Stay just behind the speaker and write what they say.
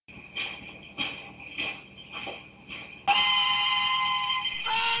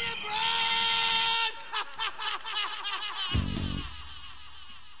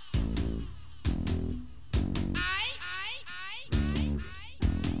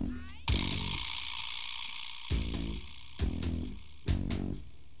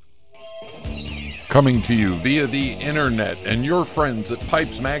Coming to you via the internet and your friends at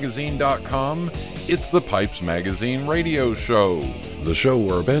PipesMagazine.com, it's the Pipes Magazine Radio Show. The show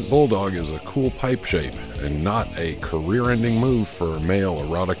where Bent Bulldog is a cool pipe shape and not a career-ending move for a male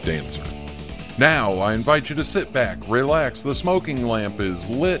erotic dancer. Now, I invite you to sit back, relax, the smoking lamp is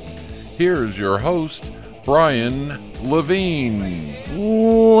lit. Here's your host, Brian Levine.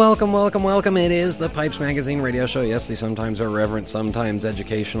 Welcome. It is the Pipes Magazine Radio Show. Yes, the sometimes irreverent, sometimes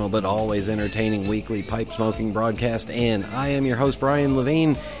educational, but always entertaining weekly pipe smoking broadcast. And I am your host, Brian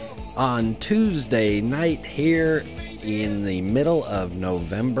Levine, on Tuesday night here in the middle of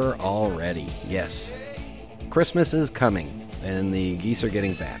November already. Yes, Christmas is coming, and the geese are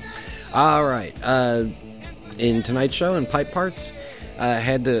getting fat. All right, in tonight's show, in Pipe Parts,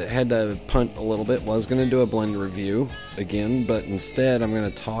 had to punt a little bit. Was going to do a blend review again, but instead I'm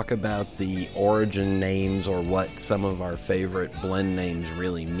going to talk about the origin names, or what some of our favorite blend names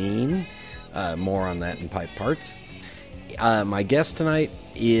really mean. More on that in Pipe Parts. My guest tonight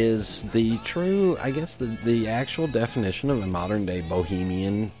is the true, I guess, the actual definition of a modern day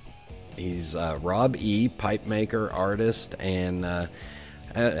bohemian. He's RobE, pipe maker, artist, and I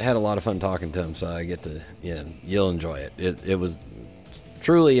had a lot of fun talking to him, so I get to, you'll enjoy it. It was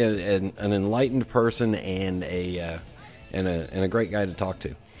truly an enlightened person and a great guy to talk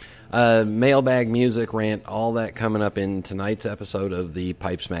to. Mailbag, music, rant, all that coming up in tonight's episode of the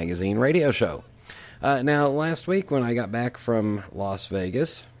Pipes Magazine Radio Show. Now, last week when I got back from Las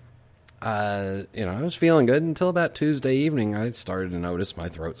Vegas, I was feeling good until about Tuesday evening. I started to notice my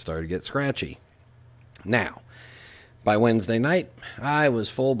throat started to get scratchy. Now, by Wednesday night, I was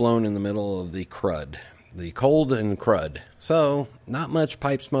full-blown in the middle of the crud. The cold and crud. So, not much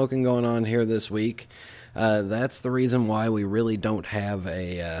pipe smoking going on here this week. That's the reason why we really don't have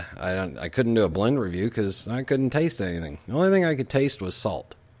I couldn't do a blend review because I couldn't taste anything. The only thing I could taste was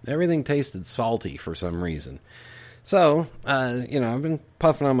salt. Everything tasted salty for some reason. So, I've been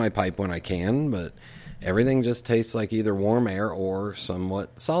puffing on my pipe when I can, but everything just tastes like either warm air or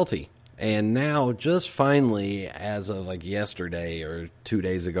somewhat salty. And now, just finally, as of like yesterday or 2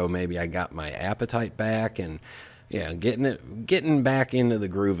 days ago, maybe, I got my appetite back and, getting back into the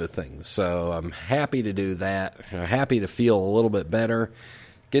groove of things. So I'm happy to do that. I'm happy to feel a little bit better.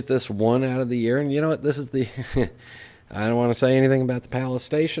 Get this one out of the year. And you know what? This is the, I don't want to say anything about the Palace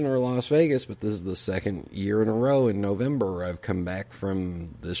Station or Las Vegas, but this is the second year in a row in November I've come back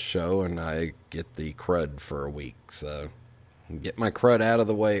from this show and I get the crud for a week. So get my crud out of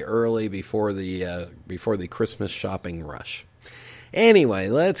the way early before the Christmas shopping rush. Anyway,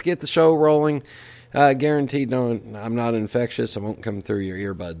 let's get the show rolling. Guaranteed, no, I'm not infectious. I won't come through your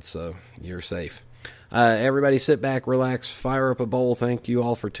earbuds, so you're safe. Everybody sit back, relax, fire up a bowl. Thank you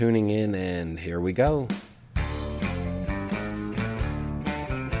all for tuning in, and here we go.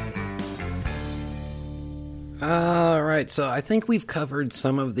 All right, so I think we've covered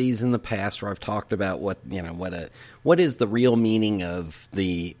some of these in the past, where I've talked about what is the real meaning of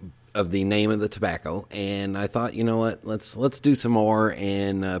the name of the tobacco, and I thought, you know what, let's do some more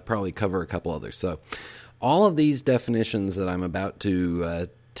and probably cover a couple others. So, all of these definitions that I'm about to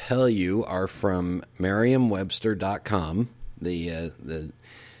tell you are from Merriam-Webster.com. It's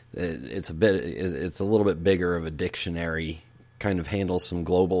a little bit bigger of a dictionary, kind of handles some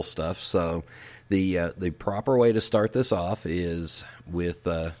global stuff. So, the proper way to start this off is with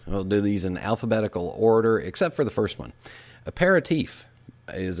we'll do these in alphabetical order, except for the first one. Aperitif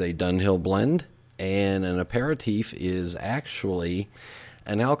is a Dunhill blend, and an aperitif is actually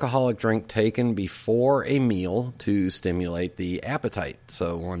an alcoholic drink taken before a meal to stimulate the appetite.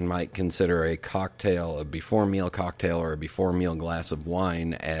 So one might consider a cocktail, a before-meal cocktail, or a before-meal glass of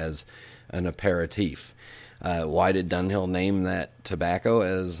wine as an aperitif. Why did Dunhill name that tobacco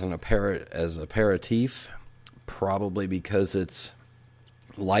as aperitif? Probably because it's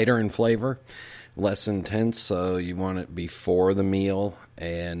lighter in flavor, less intense, so you want it before the meal,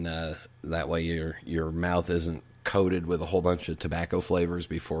 and that way your mouth isn't coated with a whole bunch of tobacco flavors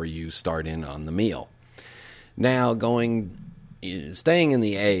before you start in on the meal. Now, staying in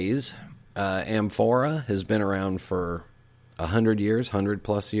the A's, amphora has been around for 100 years, 100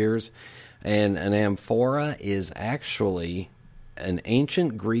 plus years, and an amphora is actually an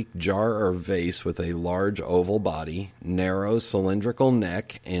ancient Greek jar or vase with a large oval body, narrow cylindrical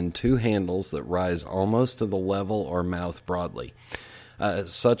neck, and two handles that rise almost to the level or mouth broadly.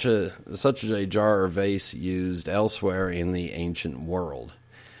 Such a jar or vase used elsewhere in the ancient world.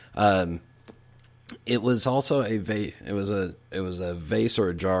 It was also a vase. It was a vase or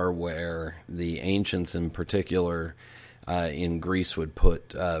a jar where the ancients, in particular, in Greece, would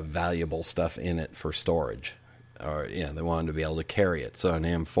put valuable stuff in it for storage. or they wanted to be able to carry it. So an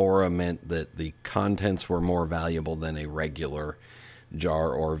amphora meant that the contents were more valuable than a regular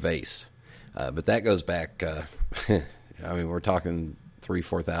jar or vase. But that goes back, we're talking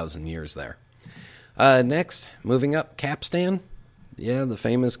 3,000-4,000 years there. Next, moving up, capstan. Yeah, the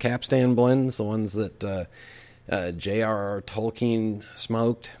famous capstan blends, the ones that J.R.R. Tolkien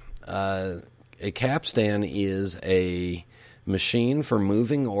smoked. A capstan is a machine for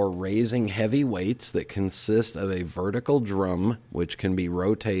moving or raising heavy weights that consist of a vertical drum which can be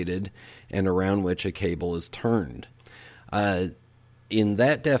rotated and around which a cable is turned. In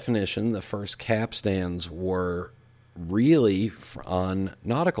that definition, the first capstans were really on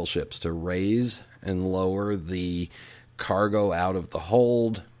nautical ships to raise and lower the cargo out of the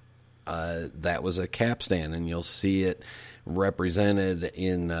hold. That was a capstan, and you'll see it represented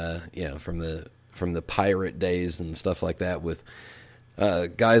in from the pirate days and stuff like that, with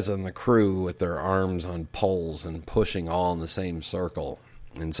guys on the crew with their arms on poles and pushing all in the same circle.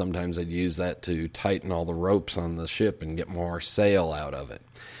 And sometimes they'd use that to tighten all the ropes on the ship and get more sail out of it.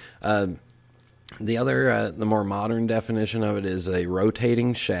 The more modern definition of it is a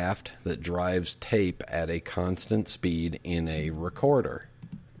rotating shaft that drives tape at a constant speed in a recorder.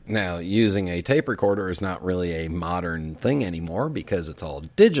 Now, using a tape recorder is not really a modern thing anymore because it's all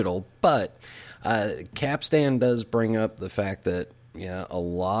digital, but capstan does bring up the fact that a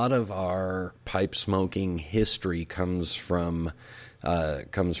lot of our pipe smoking history comes from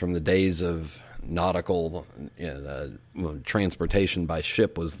the days of nautical transportation by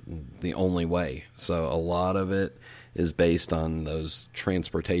ship was the only way. So a lot of it is based on those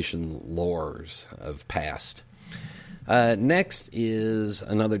transportation lores of past. Next is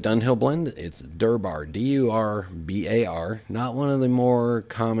another Dunhill blend. It's Durbar, D-U-R-B-A-R. Not one of the more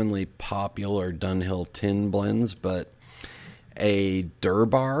commonly popular Dunhill tin blends, but a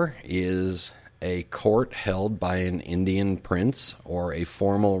Durbar is a court held by an Indian prince or a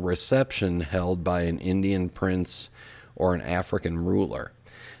formal reception held by an Indian prince or an African ruler.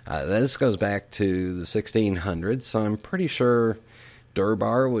 This goes back to the 1600s, so I'm pretty sure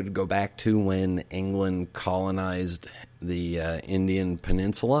Durbar would go back to when England colonized the Indian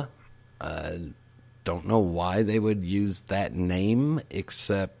Peninsula. Don't know why they would use that name,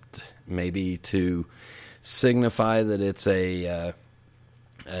 except maybe to signify that it's a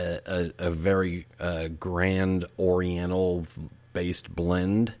very grand Oriental-based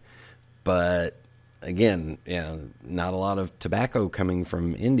blend. But again, not a lot of tobacco coming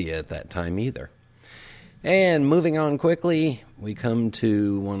from India at that time either. And moving on quickly, we come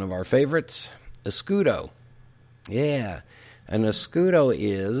to one of our favorites, escudo. Yeah, an escudo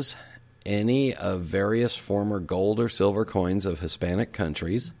is any of various former gold or silver coins of Hispanic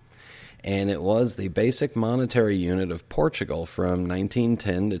countries, and it was the basic monetary unit of Portugal from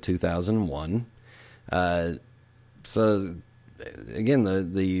 1910 to 2001. So, again,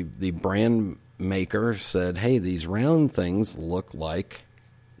 the brand maker said, hey, these round things look like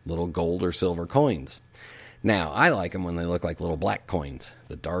little gold or silver coins. Now, I like them when they look like little black coins.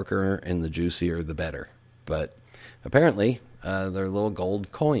 The darker and the juicier, the better. But apparently, they're little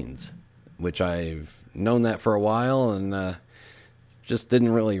gold coins, which I've known that for a while and just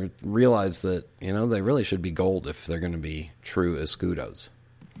didn't really realize that, they really should be gold if they're going to be true escudos.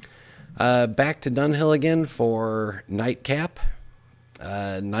 Back to Dunhill again for nightcap.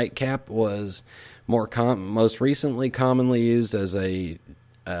 Nightcap was most recently commonly used as an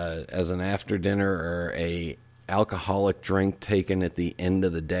after dinner or a alcoholic drink taken at the end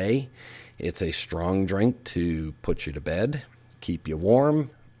of the day. It's a strong drink to put you to bed, keep you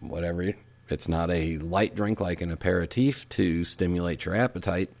warm, whatever. It's not a light drink like an aperitif to stimulate your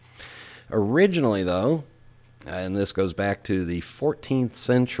appetite. Originally, though, and this goes back to the 14th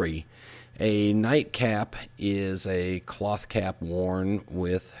century, a nightcap is a cloth cap worn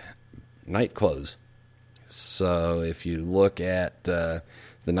with night clothes. So if you look at the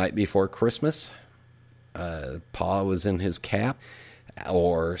night before Christmas, Pa was in his cap,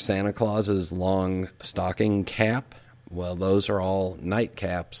 or Santa Claus's long stocking cap. Well, those are all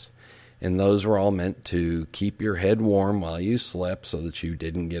nightcaps, and those were all meant to keep your head warm while you slept so that you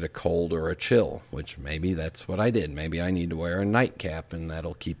didn't get a cold or a chill, which maybe that's what I did. Maybe I need to wear a nightcap, and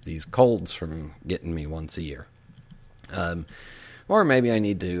that'll keep these colds from getting me once a year. Or maybe I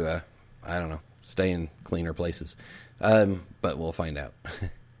need to, stay in cleaner places. But we'll find out.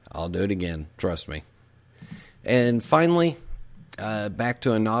 I'll do it again, trust me. And finally, back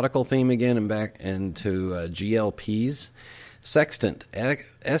to a nautical theme again and back into GLPs. Sextant,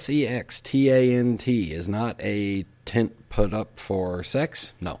 S-E-X-T-A-N-T, is not a tent put up for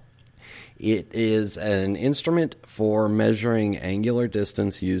sex. No. It is an instrument for measuring angular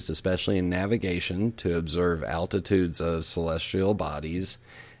distance used especially in navigation to observe altitudes of celestial bodies.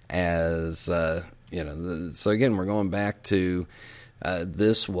 As so again, we're going back to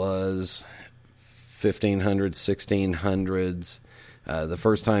this was 1500s, 1600s. The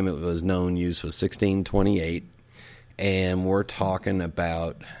first time it was known use was 1628, and we're talking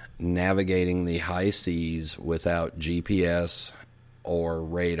about navigating the high seas without GPS or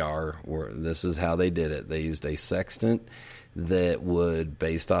radar. This is how they did it. They used a sextant that would,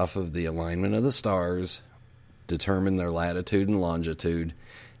 based off of the alignment of the stars, determine their latitude and longitude.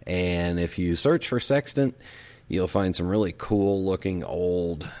 And if you search for sextant, you'll find some really cool looking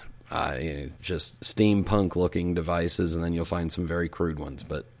old just steampunk looking devices, and then you'll find some very crude ones,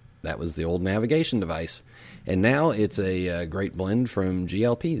 but that was the old navigation device. And now it's a great blend from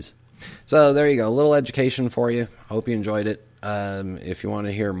GLPs. So there you go, a little education for you. Hope you enjoyed it. If you want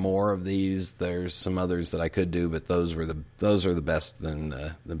to hear more of these, there's some others that I could do, but those are the best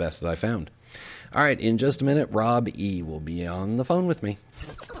the best that I found. All right, in just a minute, RobE will be on the phone with me.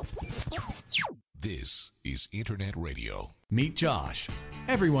 This is Internet Radio. Meet Josh.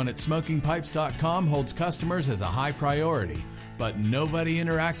 Everyone at SmokingPipes.com holds customers as a high priority, but nobody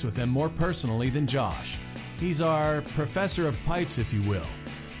interacts with them more personally than Josh. He's our professor of pipes, if you will.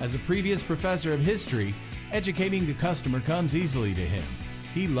 As a previous professor of history, educating the customer comes easily to him.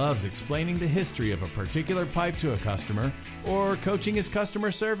 He loves explaining the history of a particular pipe to a customer or coaching his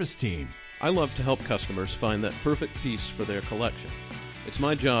customer service team. I love to help customers find that perfect piece for their collection. It's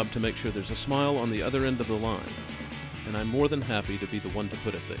my job to make sure there's a smile on the other end of the line, and I'm more than happy to be the one to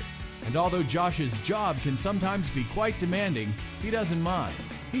put it there. And although Josh's job can sometimes be quite demanding, he doesn't mind.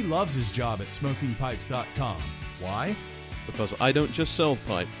 He loves his job at SmokingPipes.com. Why? Because I don't just sell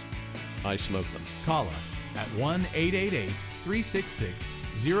pipes, I smoke them. Call us at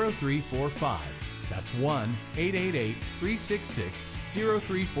 1-888-366-0345. That's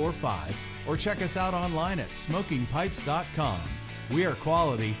 1-888-366-0345. Or check us out online at SmokingPipes.com. We are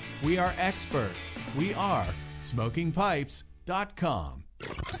quality. We are experts. We are SmokingPipes.com.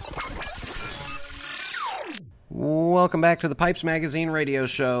 Welcome back to the Pipes Magazine radio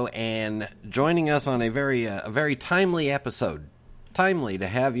show, and joining us on a very timely episode. Timely to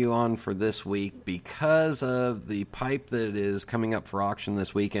have you on for this week because of the pipe that is coming up for auction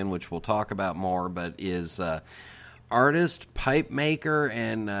this weekend, which we'll talk about more, but is artist, pipe maker,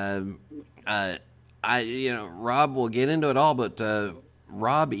 and Rob will get into it all, but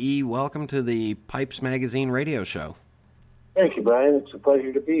RobE, welcome to the Pipes Magazine radio show. Thank you, Brian. It's a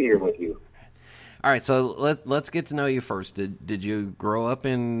pleasure to be here with you. All right, so let's get to know you first. Did you grow up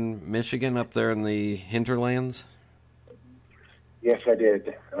in Michigan, up there in the hinterlands? Yes, I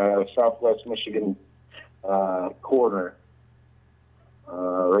did. Southwest Michigan corner,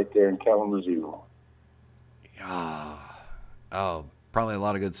 right there in Kalamazoo. Oh, probably a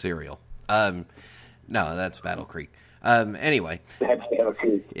lot of good cereal. No, that's Battle Creek. Anyway. That's Battle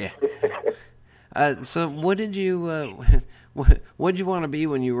Creek. Yeah. So what did you what did you want to be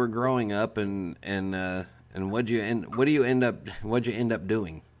when you were growing up, and what'd you end up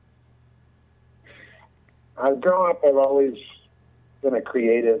doing? Growing up, I've always been a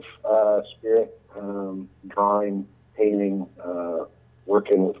creative spirit, drawing, painting,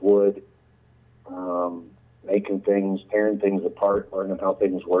 working with wood, making things, tearing things apart, learning how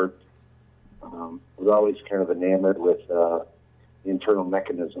things work. Was always kind of enamored with the internal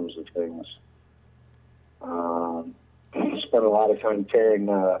mechanisms of things. Spent a lot of time tearing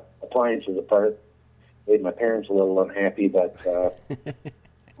appliances apart. Made my parents a little unhappy, but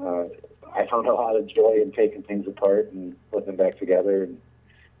I found a lot of joy in taking things apart and putting them back together, and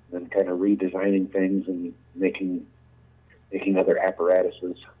then kind of redesigning things and making other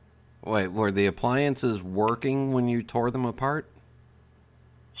apparatuses. Wait, were the appliances working when you tore them apart?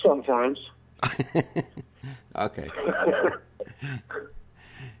 Sometimes. Okay.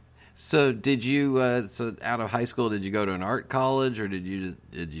 So did you? So out of high school, did you go to an art college, or did you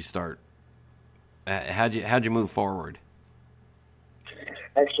start? How'd you move forward?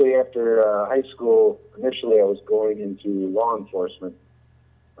 Actually, after high school, initially I was going into law enforcement,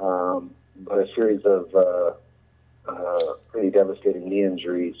 but a series of pretty devastating knee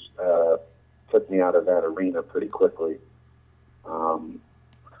injuries took me out of that arena pretty quickly.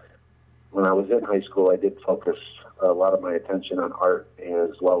 When I was in high school, I did focus a lot of my attention on art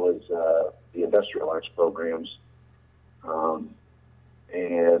as well as the industrial arts programs. And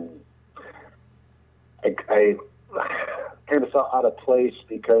I kind of felt out of place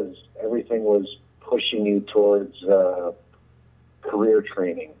because everything was pushing you towards career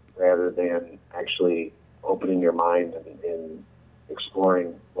training rather than actually opening your mind and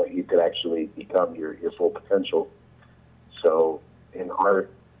exploring what you could actually become, your full potential. So in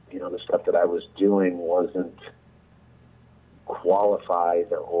art, the stuff that I was doing wasn't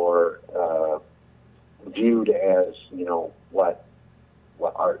qualified or viewed as, what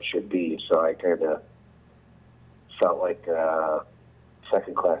art should be. So I kind of felt like a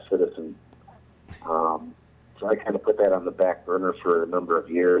second-class citizen. So I kind of put that on the back burner for a number of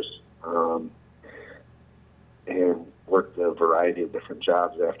years, and worked a variety of different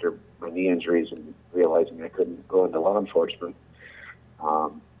jobs after my knee injuries and realizing I couldn't go into law enforcement.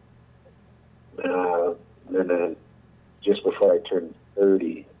 Then just before I turned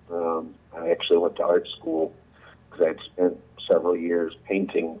 30, I actually went to art school because I'd spent several years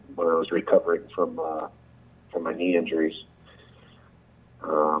painting when I was recovering from my knee injuries.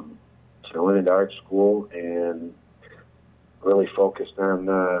 So I went into art school and really focused on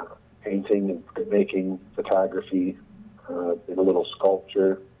painting and making, photography, did a little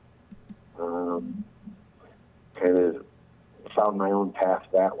sculpture, kind of found my own path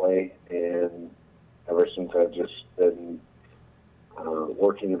that way, and ever since I've just been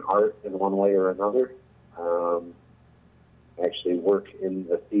working in art in one way or another. I actually work in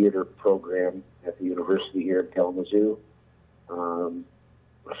the theater program at the university here in Kalamazoo.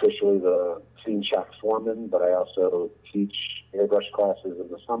 Officially the scene shop foreman, but I also teach airbrush classes in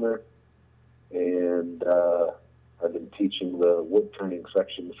the summer, and I've been teaching the wood turning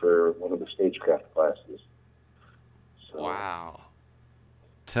section for one of the stagecraft classes. So, wow.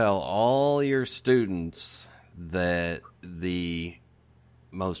 Tell all your students that the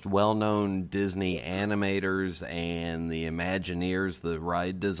most well-known Disney animators and the Imagineers, the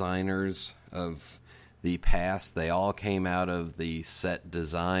ride designers of the past, they all came out of the set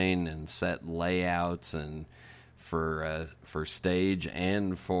design and set layouts and for stage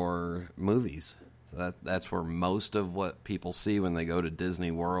and for movies. So that's where most of what people see when they go to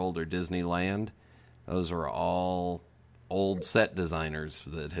Disney World or Disneyland. Those are all old set designers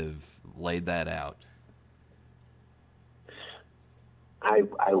that have laid that out.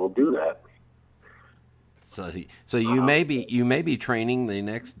 I will do that. So you may be training the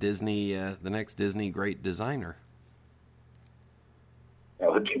next Disney great designer.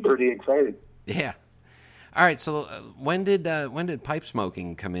 That would be pretty exciting. Yeah. All right. So when did pipe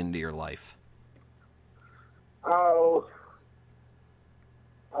smoking come into your life? Oh,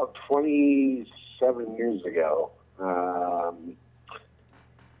 about 27 years ago. I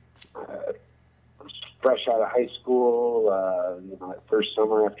was fresh out of high school. First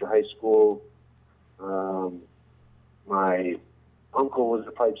summer after high school. My uncle was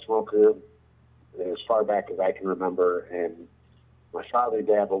a pipe smoker as far back as I can remember, and my father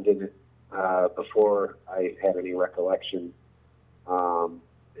dabbled in it before I had any recollection. And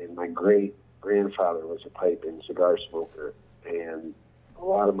my great-grandfather was a pipe and cigar smoker, and a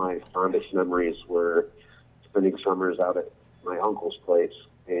lot of my fondest memories were spending summers out at my uncle's place,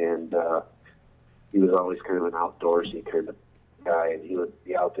 and he was always kind of an outdoorsy kind of guy, and he would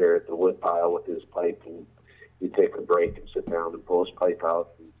be out there at the wood pile with his pipe, and he'd take a break and sit down and pull his pipe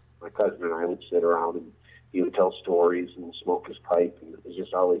out, and my cousin and I would sit around, and he would tell stories and smoke his pipe, and it was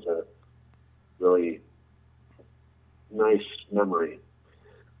just always a really nice memory.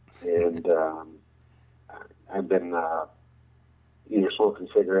 And I've been either smoking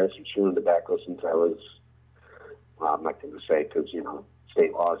cigarettes or chewing tobacco since I was, well, I'm not going to say because,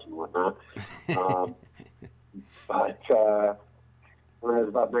 state laws and whatnot. But when I was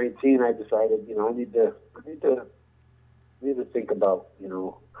about 19, I decided, I need to think about,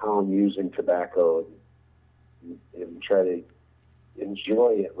 how I'm using tobacco and try to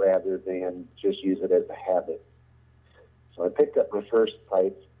enjoy it rather than just use it as a habit. So I picked up my first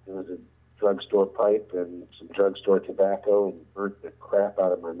pipe. It was a drugstore pipe and some drugstore tobacco, and burnt the crap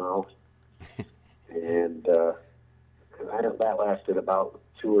out of my mouth. And that lasted about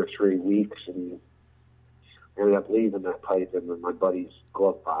 2 or 3 weeks, and I ended up leaving that pipe in my buddy's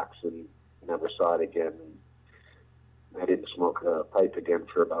glove box and never saw it again. And I didn't smoke a pipe again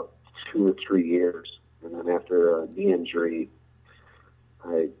for about 2 or 3 years. And then after a knee injury,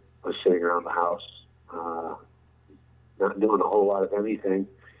 I was sitting around the house, not doing a whole lot of anything,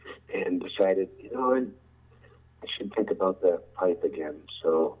 and decided, I should think about that pipe again.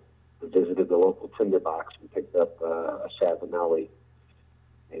 So I visited the local tinderbox and picked up a Savinelli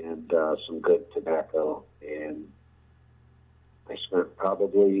and some good tobacco. And I spent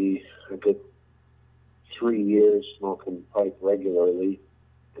probably a good 3 years smoking pipe regularly.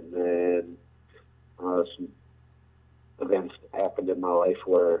 And then some events happened in my life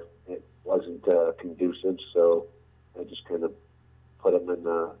where it wasn't conducive, so I just kind of put them in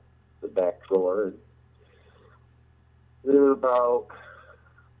the back drawer. And Then about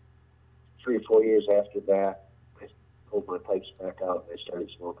 3 or 4 years after that, I pulled my pipes back out and I started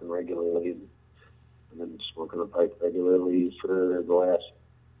smoking regularly, and been smoking a pipe regularly for the last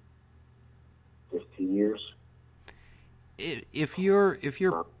 15 years. If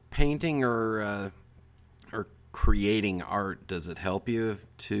you're painting or creating art, does it help you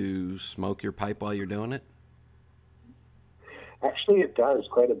to smoke your pipe while you're doing it? Actually, it does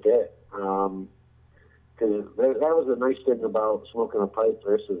quite a bit. Because that was a nice thing about smoking a pipe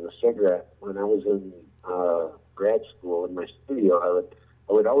versus a cigarette. When I was in grad school in my studio,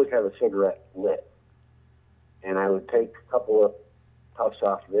 I would always have a cigarette lit, and I would take a couple of puffs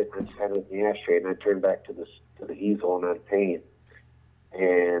off of it and set it in the ashtray, and I'd turn back to the easel and I'd paint.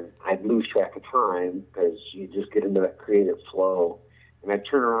 And I'd lose track of time because you just get into that creative flow. And I'd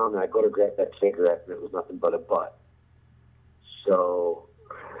turn around and I'd go to grab that cigarette, and it was nothing but a butt. So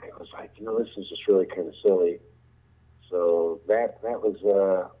I was like, this is just really kind of silly. So that was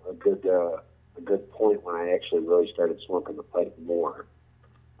a good point when I actually really started smoking the pipe more.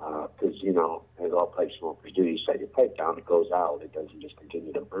 Because, as all pipe smokers do, you set your pipe down, it goes out. It doesn't just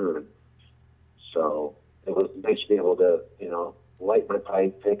continue to burn. So it was nice to be able to, light my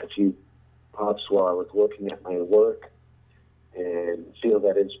pipe, take a few puffs while I was looking at my work, and feel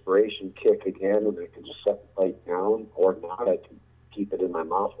that inspiration kick again, and I could just set the pipe down, or not. I could keep it in my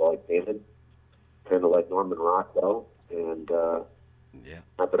mouth while I painted, kind of like Norman Rockwell. And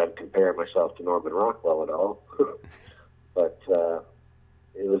not that I'm comparing myself to Norman Rockwell at all, but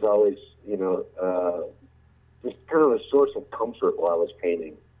it was always, just kind of a source of comfort while I was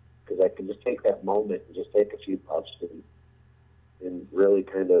painting, because I could just take that moment and just take a few puffs and really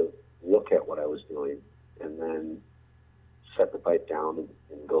kind of look at what I was doing, and then set the pipe down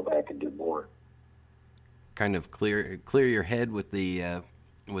and go back and do more. Kind of clear your head with the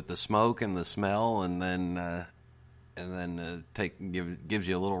smoke and the smell, and then gives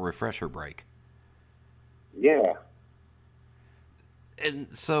you a little refresher break. Yeah. And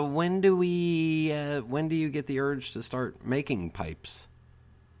so when do you get the urge to start making pipes?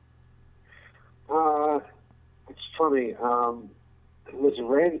 It's funny. It was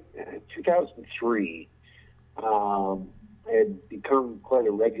around 2003. I had become quite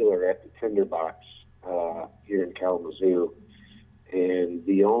a regular at the Tinderbox here in Kalamazoo, and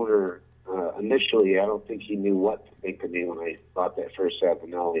the owner initially, I don't think he knew what to think of me when I bought that first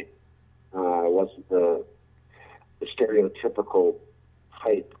Savinelli. I wasn't the stereotypical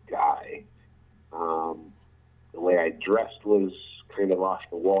pipe guy. The way I dressed was kind of off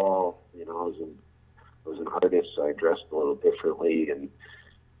the wall. I was an artist, so I dressed a little differently, and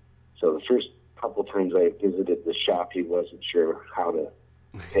so the first couple times I visited the shop, he wasn't sure how to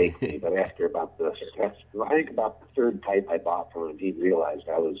take me. But after about the third pipe I bought from him, he realized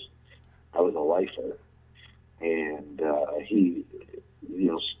I was a lifer, and he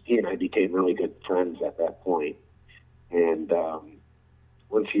and I became really good friends at that point. And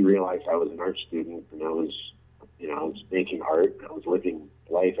once he realized I was an art student and I was making art, I was living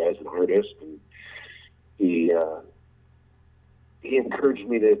life as an artist, and he encouraged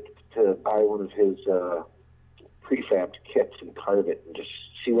me to buy one of his prefabbed kits and carve it and just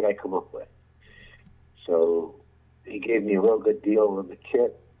see what I come up with. So he gave me a real good deal on the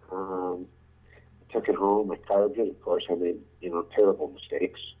kit. I took it home, I carved it. Of course, I made terrible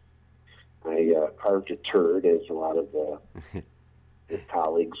mistakes. I carved a turd, as a lot of his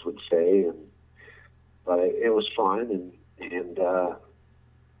colleagues would say, but it was fun, and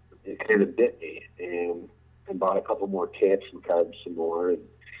it kind of bit me, and I bought a couple more kits and carved some more, and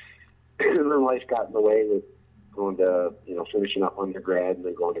then life got in the way with going to, finishing up undergrad and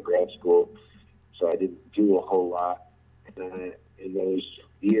then going to grad school, so I didn't do a whole lot in those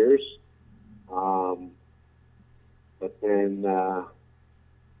years. But then,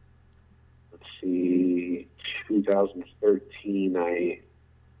 let's see, 2013, I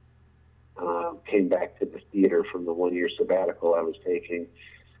came back to the theater from the 1-year sabbatical I was taking,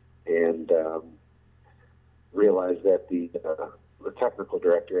 and realized that the technical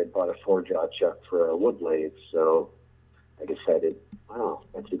director had bought a 4-jaw chuck for a wood lathe. So I decided, wow,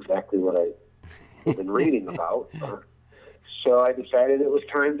 that's exactly what I've been reading about. So I decided it was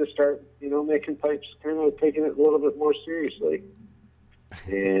time to start, making pipes, kind of taking it a little bit more seriously.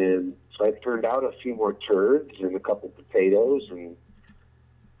 And so I turned out a few more turds and a couple potatoes, and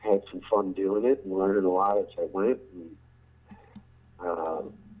had some fun doing it and learning a lot as I went. And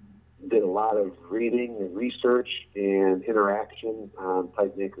did a lot of reading and research and interaction on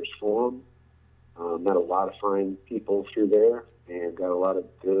Pipe Makers Forum. Met a lot of fine people through there and got a lot of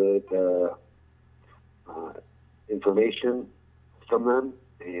good information from them.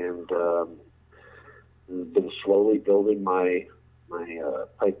 And been slowly building my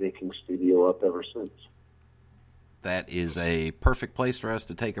pipe making studio up ever since. That is a perfect place for us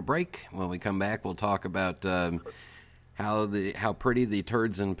to take a break. When we come back, we'll talk about how pretty the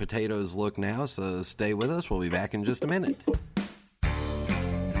turds and potatoes look now. So stay with us. We'll be back in just a minute.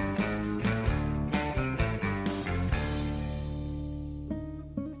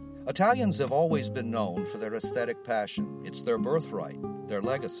 Italians have always been known for their aesthetic passion. It's their birthright, their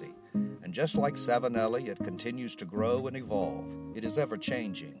legacy. And just like Savinelli, it continues to grow and evolve. It is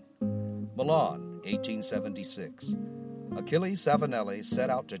ever-changing. Milan, 1876. Achille Savinelli set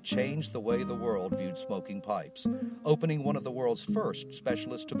out to change the way the world viewed smoking pipes, opening one of the world's first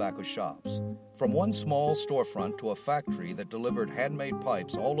specialist tobacco shops. From one small storefront to a factory that delivered handmade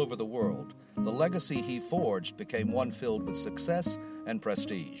pipes all over the world, the legacy he forged became one filled with success and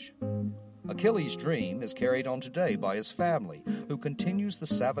prestige. Achilles' dream is carried on today by his family, who continues the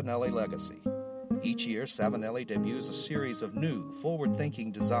Savinelli legacy. Each year, Savinelli debuts a series of new,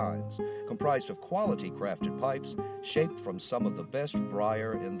 forward-thinking designs comprised of quality-crafted pipes shaped from some of the best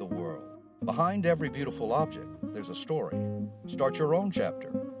briar in the world. Behind every beautiful object, there's a story. Start your own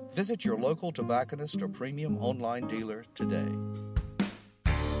chapter. Visit your local tobacconist or premium online dealer today.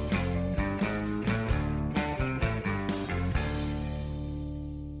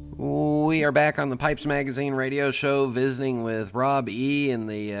 We are back on the Pipes Magazine radio show, visiting with RobE,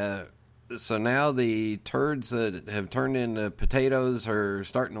 and so now the turds that have turned into potatoes are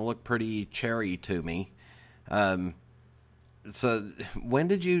starting to look pretty cherry to me. So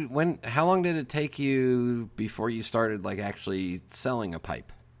how long did it take you before you started actually selling a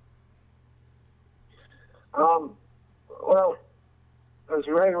pipe? Well, it was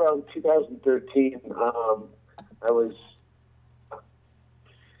right around 2013. I was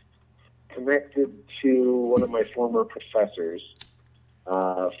connected to one of my former professors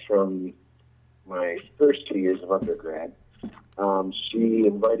from my first 2 years of undergrad. She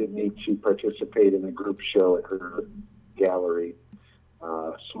invited me to participate in a group show at her gallery,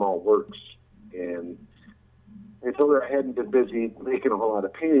 Small Works, and I told her I hadn't been busy making a whole lot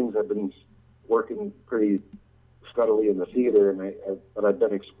of paintings. I've been working pretty steadily in the theater, but I've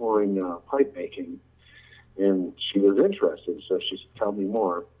been exploring pipe making, and she was interested, so she said, tell me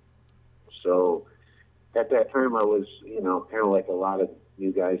more. So at that time, I was, kind of like a lot of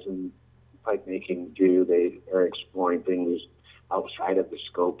new guys in pipe making do. They are exploring things outside of the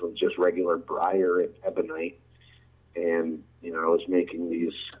scope of just regular briar and ebonite. And, I was making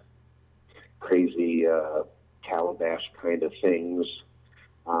these crazy calabash kind of things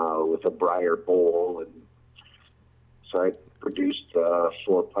with a briar bowl. And so I produced 4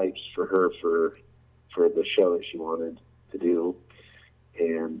 pipes for her for the show that she wanted to do.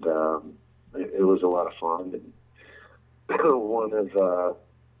 And it was a lot of fun. And one of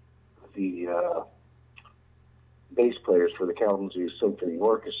the bass players for the Kalamazoo Symphony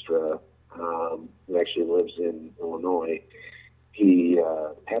Orchestra, who actually lives in Illinois, he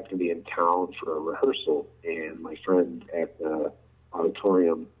happened to be in town for a rehearsal, and my friend at the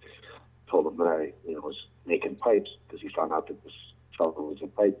auditorium told him that I was making pipes, because he found out that this fellow was a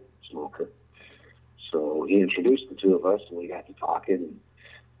pipe smoker. So he introduced the two of us, and we got to talking, and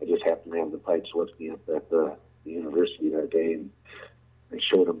I just happened to have the pipes with me up at the university that day, and I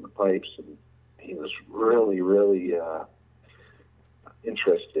showed him the pipes, and he was really, really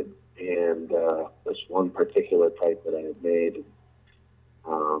interested. And this one particular pipe that I had made,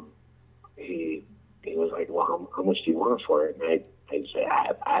 he was like, well, how much do you want for it? And I'd say,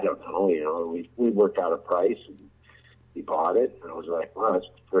 I don't know, we worked out a price, and he bought it, and I was like, wow, that's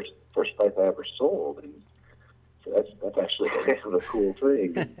the first pipe I ever sold. And so that's actually kind of a cool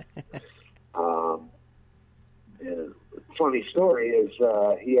thing. And funny story is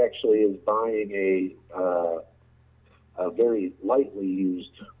he actually is buying a very lightly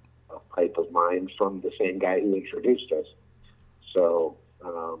used pipe of mine from the same guy who introduced us. So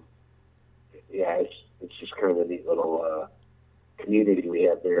it's just kind of a neat little community we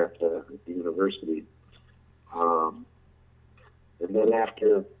have there at the university. And then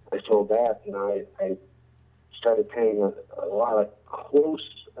after I sold that, I started paying a lot of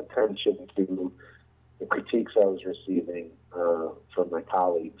close attention to the critiques I was receiving from my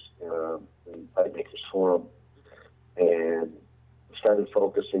colleagues in Pipe Makers Forum, and started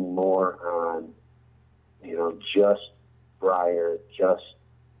focusing more on, just briar, just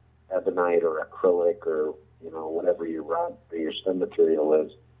ebonite or acrylic or, whatever your rod or your stem material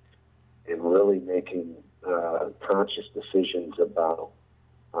is, and really making conscious decisions about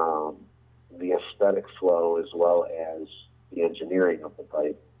the aesthetic flow as well as the engineering of the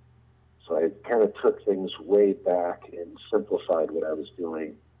pipe. So I kind of took things way back and simplified what I was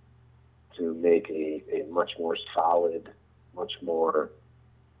doing. to make a much more solid, much more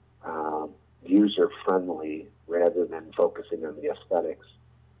user-friendly, rather than focusing on the aesthetics.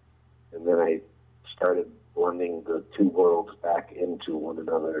 And then I started blending the two worlds back into one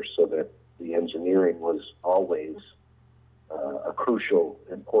another so that the engineering was always a crucial,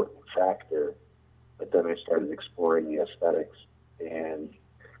 important factor. But then I started exploring the aesthetics. And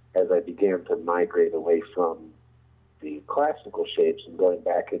as I began to migrate away from the classical shapes and going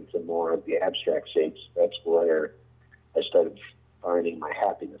back into more of the abstract shapes, that's where I started finding my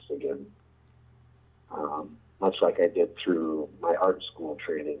happiness again. Much like I did through my art school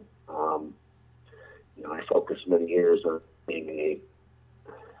training. I focused many years on being a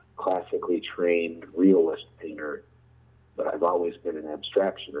classically trained realist painter, but I've always been an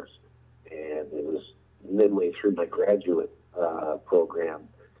abstractionist. And it was midway through my graduate program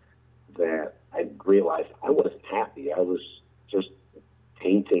that I realized I wasn't happy. I was just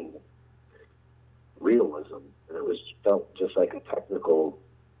painting realism, and it felt just like a technical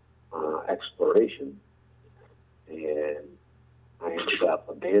exploration. And I ended up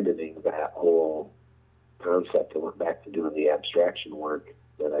abandoning that whole concept and went back to doing the abstraction work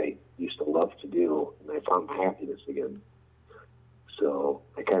that I used to love to do, and I found my happiness again. So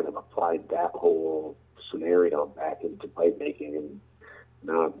I kind of applied that whole scenario back into pipe making, and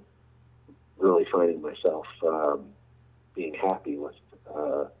now I'm really finding myself being happy with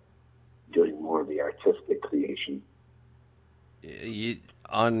doing more of the artistic creation.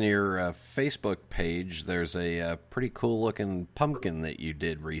 On your Facebook page, there's a pretty cool-looking pumpkin that you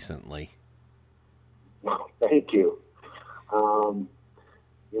did recently. Oh, thank you.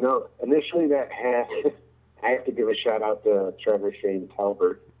 Initially that I have to give a shout-out to Trevor Shane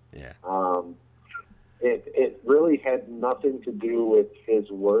Talbert. Yeah. It really had nothing to do with his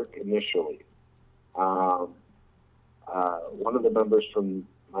work initially. One of the members from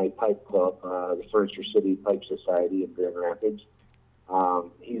my pipe club, the Furniture City Pipe Society in Grand Rapids,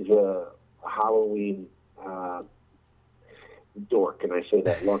 he's a Halloween dork, and I say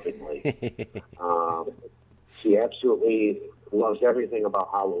that lovingly. He absolutely loves everything about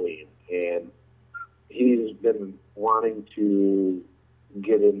Halloween, and he's been wanting to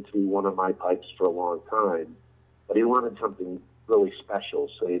get into one of my pipes for a long time, but he wanted something really special,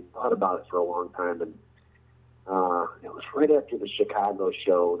 so he thought about it for a long time, and it was right after the Chicago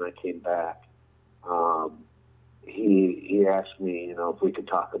show when I came back. He asked me, if we could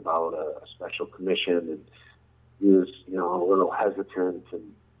talk about a special commission, and he was, a little hesitant,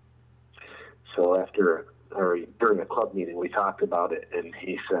 and so during a club meeting, we talked about it, and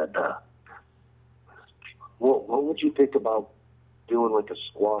he said, what would you think about doing like a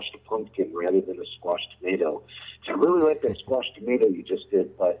squashed pumpkin rather than a squashed tomato? So I really like that squashed tomato you just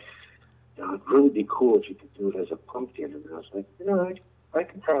did, but it'd really be cool if you could do it as a pumpkin. And I was like, I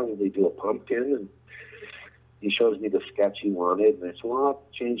could probably do a pumpkin. And he shows me the sketch he wanted, and I said, well, I'll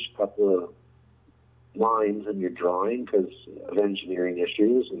change a couple of lines in your drawing because of engineering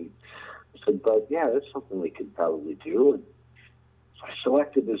issues. And I said, but yeah, that's something we could probably do. And so I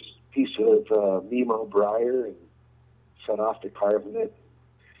selected this piece of Nemo briar and set off to carving it,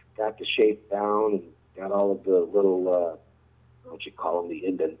 got the shape down, and got all of the little, what you call them, the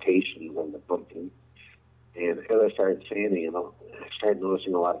indentations on the pumpkin. And as I started sanding, I started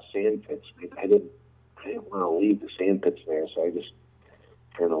noticing a lot of sand pits. I didn't want to leave the sand pits there, so I just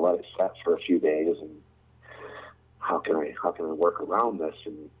kind of let it set for a few days. And how can I work around this?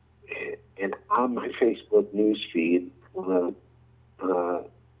 And on my Facebook news feed, when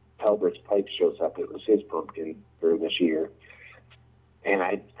Talbert's pipe shows up, it was his pumpkin for this year. And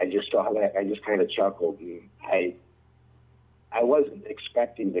I just saw that. I just kind of chuckled. And I wasn't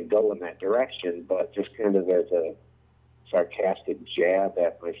expecting to go in that direction, but just kind of as a sarcastic jab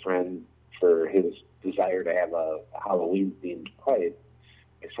at my friend for his desire to have a Halloween-themed pipe,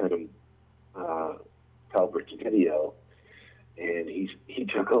 I sent him Talbert's video, and he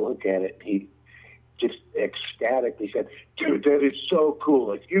took a look at it. He just ecstatically said, "Dude, that is so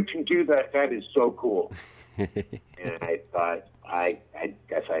cool. If you can do that, that is so cool." And I thought, I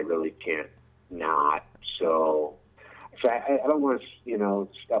guess I really can't not. So I don't want to,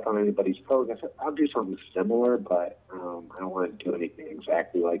 step on anybody's toes. I said, I'll do something similar, but I don't want to do anything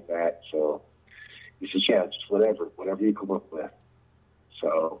exactly like that. So he says, yeah, just whatever you come up with.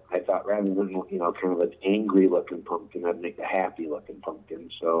 So I thought rather than, kind of an angry-looking pumpkin, I'd make a happy-looking pumpkin.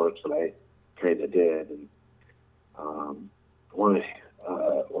 So that's what I kind of did. And one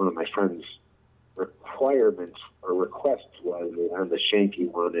of my friend's requirements or requests was on the shank he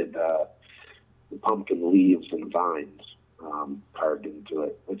wanted the pumpkin leaves and vines carved into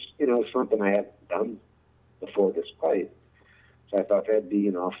it, which, something I hadn't done before this pipe. So I thought that'd be,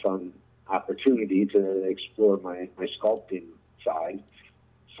 a fun opportunity to explore my sculpting side.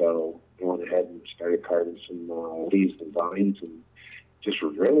 So I went ahead and started carving some leaves and vines, and just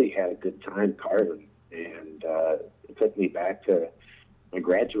really had a good time carving. And it took me back to my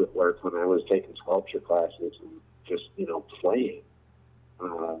graduate work when I was taking sculpture classes and just, playing.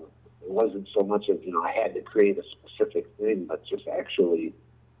 It wasn't so much of, I had to create a specific thing, but just actually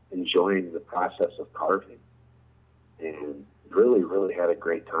enjoying the process of carving. And really, really had a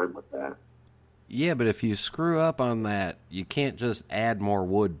great time with that. Yeah, but if you screw up on that, you can't just add more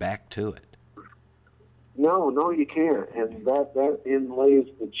wood back to it. No, you can't. And that inlays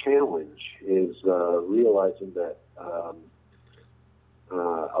the challenge, is realizing that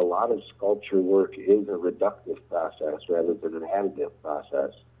a lot of sculpture work is a reductive process rather than an additive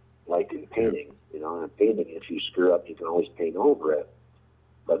process, like in painting. In painting, if you screw up, you can always paint over it.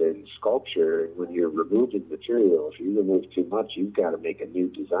 But in sculpture, when you're removing material, if you remove too much, you've got to make a new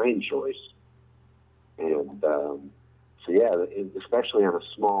design choice. And especially on a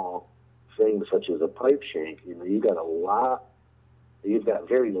small thing such as a pipe shank, you've got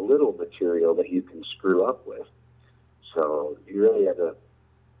very little material that you can screw up with. So you really have to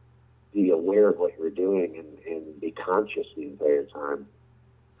be aware of what you're doing and be conscious the entire time.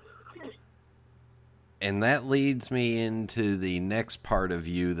 And that leads me into the next part of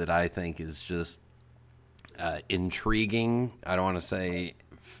you that I think is just intriguing. I don't want to say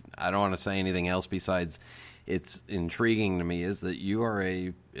anything else besides it's intriguing to me, is that you are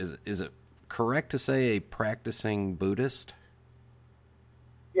is it correct to say a practicing Buddhist?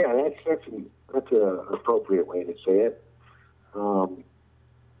 Yeah, that's an appropriate way to say it.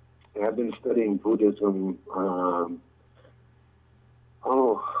 I've been studying Buddhism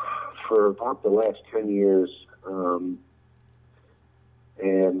for about the last 10 years, and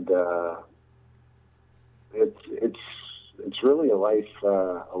it's really a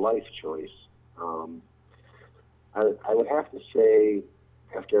life choice. I would have to say,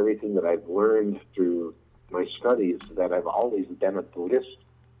 after everything that I've learned through my studies, that I've always been a Buddhist,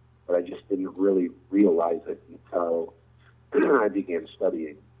 but I just didn't really realize it until I began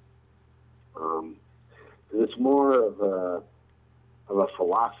studying. It's more of a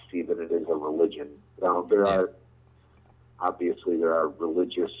philosophy than it is a religion. Now, there are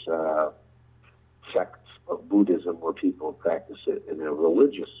religious sects of Buddhism where people practice it in a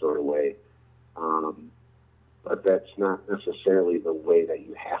religious sort of way, but that's not necessarily the way that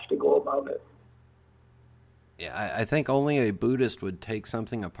you have to go about it. Yeah, I think only a Buddhist would take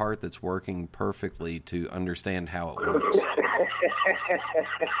something apart that's working perfectly to understand how it works.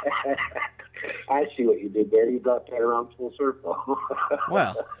 I see what you did there. You brought that around full circle.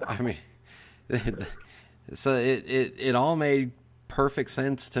 Well, I mean, so it all made perfect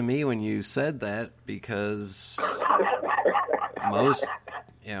sense to me when you said that, because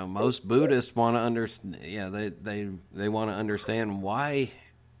most Buddhists want to understand. Yeah, they want to understand why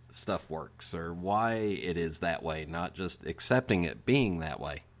stuff works or why it is that way, not just accepting it being that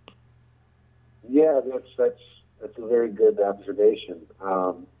way. Yeah, that's a very good observation.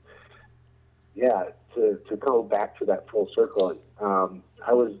 To go back to that full circle,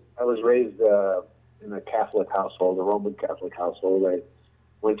 I was raised in a Catholic household, a Roman Catholic household. I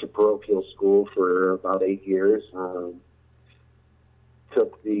went to parochial school for about 8 years.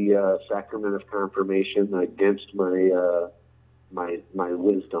 Took the sacrament of confirmation against my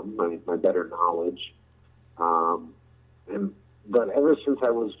wisdom, my better knowledge. But ever since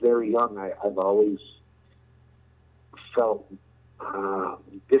I was very young, I've always felt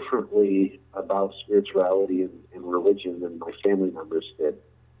differently about spirituality and religion than my family members did.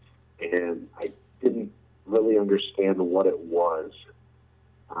 And I didn't really understand what it was.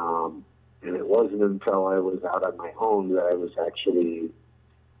 And it wasn't until I was out on my own that I was actually,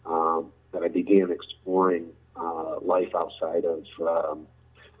 that I began exploring life outside of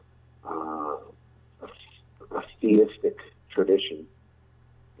a theistic tradition.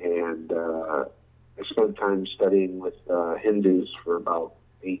 And I spent time studying with Hindus for about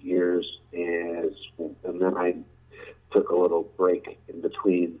 8 years, and then I took a little break in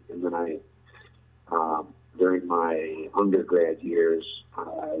between, and then I, during my undergrad years,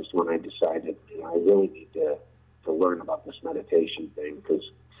 is when I decided I really need to learn about this meditation thing,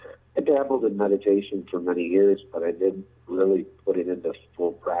 because I dabbled in meditation for many years, but I didn't really put it into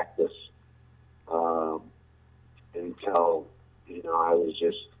full practice until, I was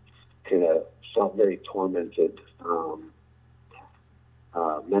just kind of felt very tormented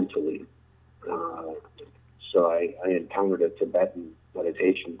mentally. So I encountered a Tibetan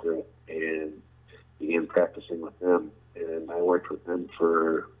meditation group and began practicing with them. And I worked with them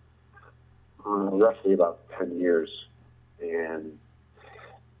for roughly about 10 years. And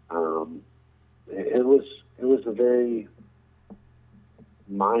It was a very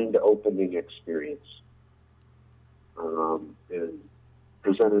mind-opening experience, and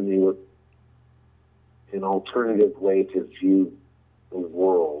presented me with an alternative way to view the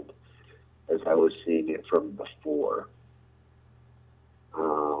world as I was seeing it from before,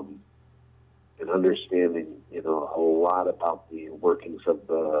 and understanding, a lot about the workings of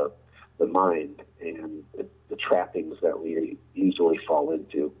the mind and the trappings that we easily fall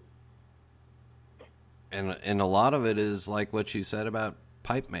into. And a lot of it is like what you said about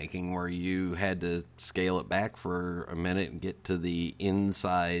pipe making, where you had to scale it back for a minute and get to the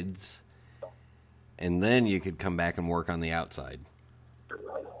insides, and then you could come back and work on the outside.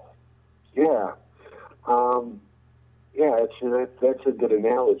 Yeah. That's a good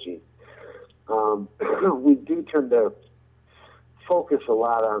analogy. We do tend to focus a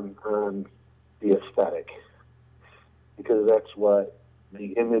lot on the aesthetic, because that's what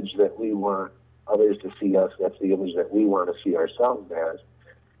the image that we want others to see us, that's the image that we want to see ourselves as.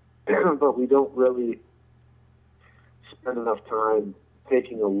 But we don't really spend enough time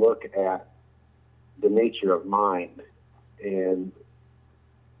taking a look at the nature of mind and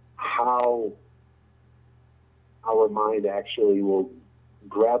how our mind actually will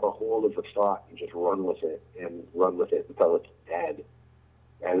grab a hold of a thought and just run with it until it's dead,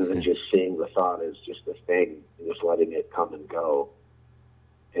 rather than just seeing the thought as just a thing and just letting it come and go.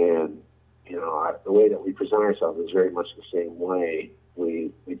 And the way that we present ourselves is very much the same way.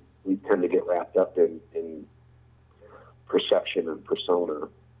 We tend to get wrapped up in perception and persona,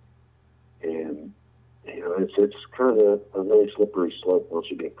 and it's kind of a really slippery slope once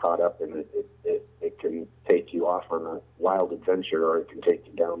you get caught up in it. It can take you off on a wild adventure, or it can take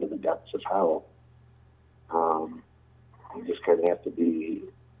you down to the depths of hell. You just kind of have to be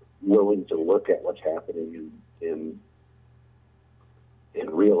willing to look at what's happening and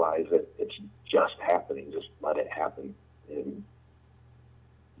realize that it's just happening. Just let it happen and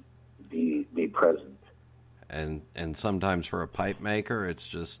be present. And sometimes for a pipe maker, it's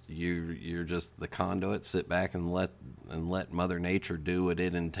just you're just the conduit. Sit back and let Mother Nature do what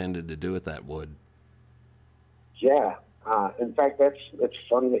it intended to do with that wood. Yeah. In fact, that's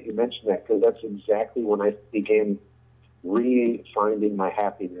funny that you mentioned that, because that's exactly when I began re-finding my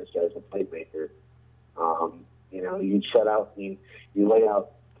happiness as a pipe maker. You set out and you lay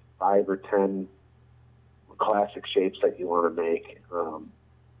out 5 or 10 classic shapes that you want to make,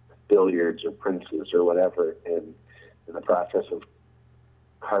 billiards or princes or whatever, and in the process of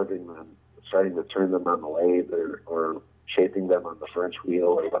carving them, starting to turn them on the lathe or shaping them on the French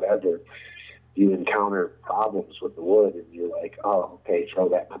wheel or whatever, you encounter problems with the wood, and you're like, oh, okay, throw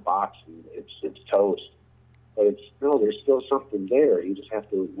that in a box and it's toast. But there's still something there. You just have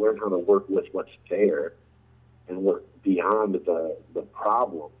to learn how to work with what's there and work beyond the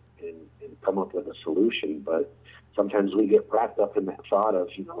problem and come up with a solution. But sometimes we get wrapped up in that thought of,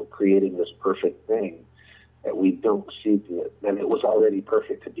 creating this perfect thing that we don't see and it was already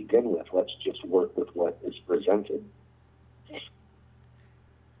perfect to begin with. Let's just work with what is presented.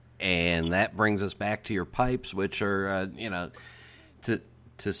 And that brings us back to your pipes, which are, to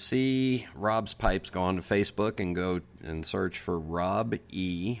see Rob's pipes, go on to Facebook and go and search for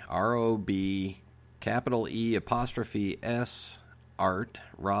RobE, ROB, capital E, apostrophe S, art,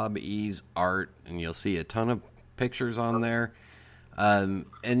 RobE's art, and you'll see a ton of pictures on there. And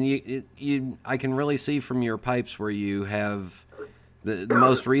I can really see from your pipes where you have the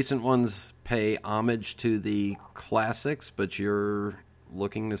most recent ones pay homage to the classics, but you're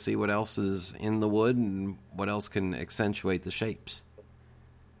looking to see what else is in the wood and what else can accentuate the shapes.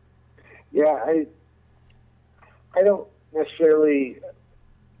 Yeah, I don't necessarily,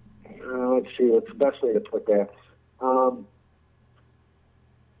 let's see, what's the best way to put that? I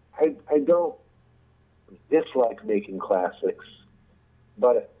don't dislike making classics,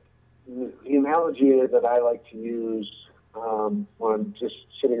 but the analogy that I like to use when I'm just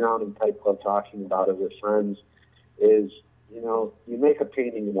sitting around in Pipe Club talking about it with friends is, you make a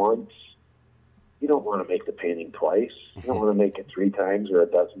painting once, you don't want to make the painting twice. You don't want to make it 3 times or a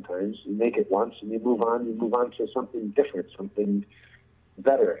dozen times. You make it once and you move on to something different, something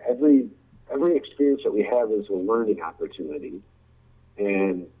better. Every experience that we have is a learning opportunity.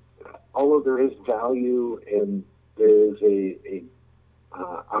 And although there is value and there is a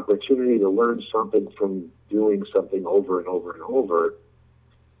opportunity to learn something from doing something over and over and over,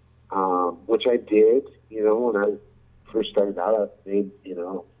 which I did, when I first started out, I made,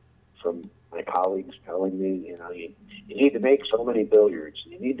 from my colleagues telling me, you need to make so many billiards,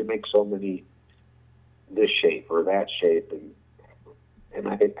 you need to make so many this shape or that shape, and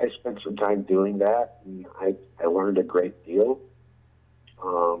I spent some time doing that, and I learned a great deal.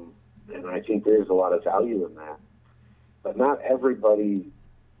 And I think there's a lot of value in that. But not everybody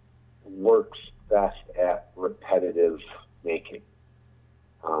works best at repetitive making.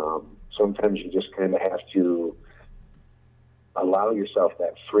 Sometimes you just kind of have to allow yourself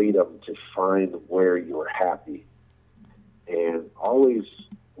that freedom to find where you're happy, and always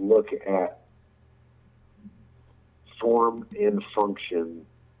look at form and function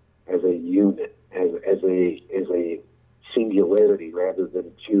as a unit, as a singularity rather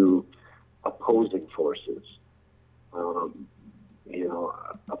than two opposing forces. A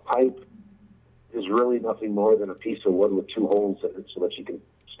pipe is really nothing more than a piece of wood with two holes in it so that you can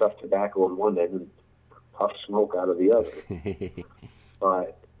stuff tobacco in one end and puff smoke out of the other.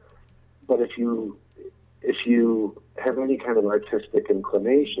 But if you have any kind of artistic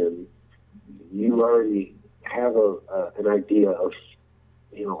inclination, you already have an idea of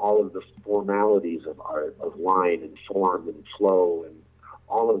all of the formalities of art, of line and form and flow and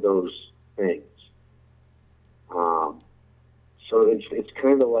all of those things. So it's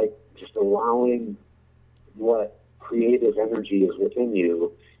kind of like just allowing what creative energy is within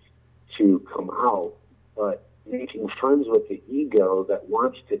you to come out, but making friends with the ego that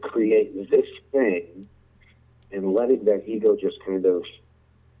wants to create this thing and letting that ego just kind of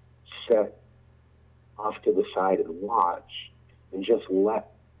set off to the side and watch and just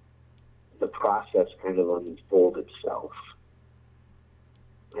let the process kind of unfold itself.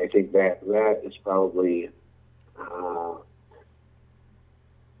 I think that is probably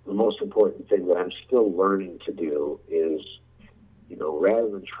the most important thing that I'm still learning to do is, rather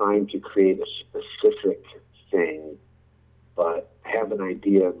than trying to create a specific thing, but have an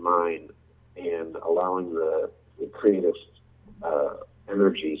idea in mind and allowing the creative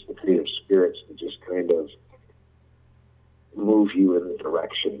energies, the creative spirits to just kind of move you in the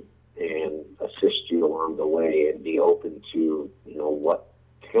direction and assist you along the way and be open to, what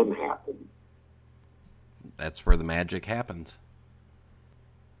can happen. That's where the magic happens.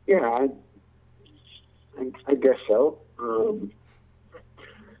 Yeah, I guess so.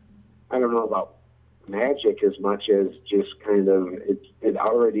 I don't know about magic as much as just kind of it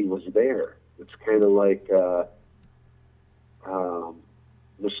already was there. It's kind of like the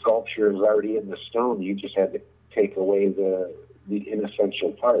sculpture is already in the stone. You just had to take away the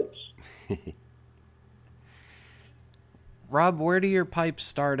inessential parts. Rob, where do your pipes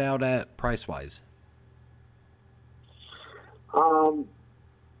start out at price-wise?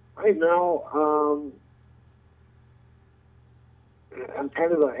 Right now, I'm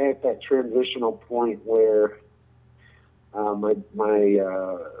kind of at that transitional point where my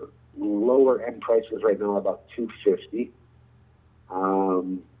lower end prices right now are about $250,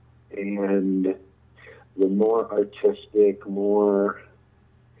 and the more artistic, more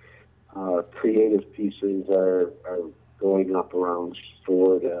creative pieces are going up around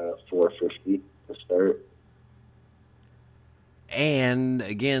 $400 to $450 to start. And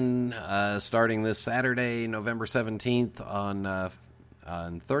again, starting this Saturday, November 17th on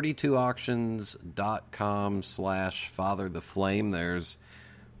 32auctions.com/fathertheflame, there's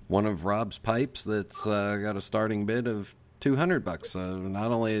one of Rob's pipes that's got a starting bid of $200. So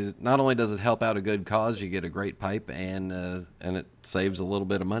not only does it help out a good cause, you get a great pipe and it saves a little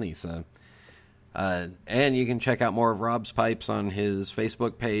bit of money. So and you can check out more of Rob's pipes on his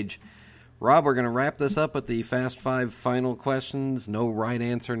Facebook page. Rob, we're going to wrap this up with the Fast 5 final questions. No right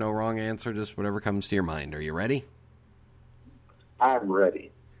answer, no wrong answer, just whatever comes to your mind. Are you ready? I'm ready.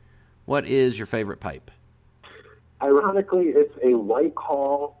 What is your favorite pipe? Ironically, it's a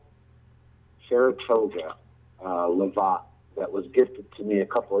Whitehall Saratoga Lavat that was gifted to me a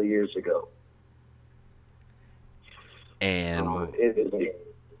couple of years ago. And it is a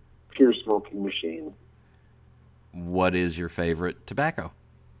pure smoking machine. What is your favorite tobacco?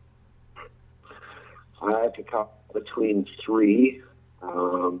 I have to talk between three.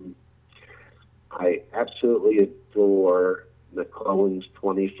 I absolutely adore McClellan's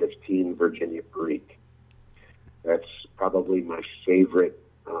 2015 Virginia Creek. That's probably my favorite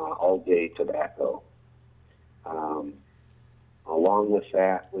all-day tobacco. Along with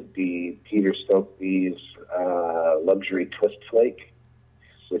that would be Peter Stokeby's Luxury Twist Flake,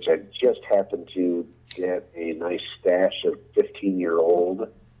 which I just happened to get a nice stash of 15-year-old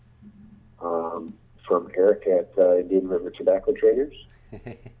from Eric at Indian River Tobacco Traders.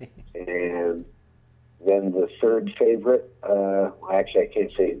 And then the third favorite, actually I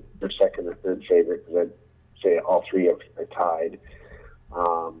can't say the second or third favorite because I'd say all three are tied.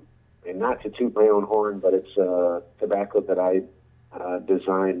 And not to toot my own horn, but it's tobacco that I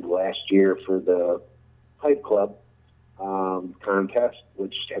designed last year for the Pipe Club contest,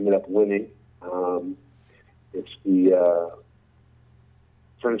 which ended up winning. It's the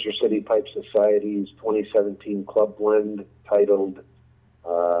Furniture City Pipe Society's 2017 Club Blend titled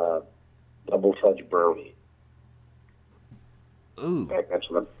Double Fudge Brownie. Ooh. In fact, that's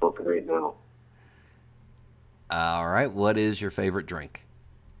what I'm smoking right now. All right. What is your favorite drink?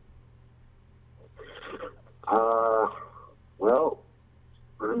 Well,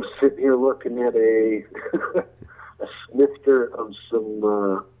 I'm sitting here looking at a snifter of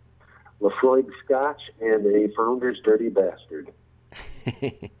some Lafroig Scotch and a Founder's Dirty Bastard.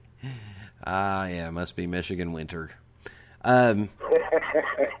 Yeah, must be Michigan winter.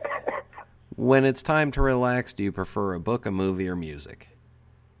 When it's time to relax, do you prefer a book, a movie, or music?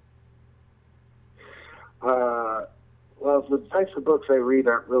 Well, the types of books I read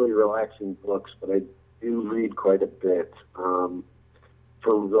aren't really relaxing books, but I do read quite a bit.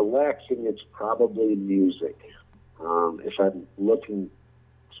 For relaxing, it's probably music. If I'm looking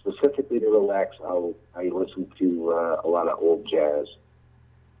specifically to relax, I listen to a lot of old jazz.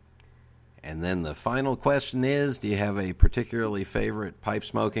 And then the final question is, do you have a particularly favorite pipe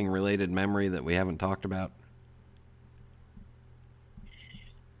smoking related memory that we haven't talked about?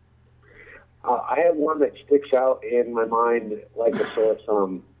 I have one that sticks out in my mind like a sore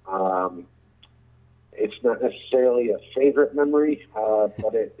thumb. It's not necessarily a favorite memory,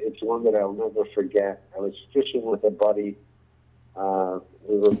 but it's one that I'll never forget. I was fishing with a buddy.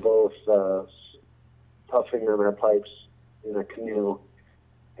 We were both puffing on our pipes in a canoe,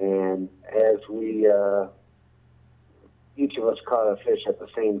 and as we each of us caught a fish at the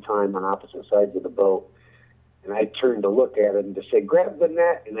same time on opposite sides of the boat, and I turned to look at him to say, "Grab the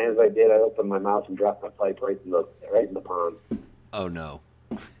net," and as I did, I opened my mouth and dropped my pipe right in the pond. Oh no.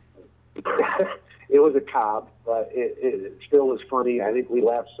 It was a cob, but it still was funny. I think we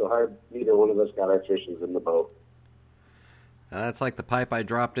laughed so hard, neither one of us got our fishes in the boat. That's like the pipe I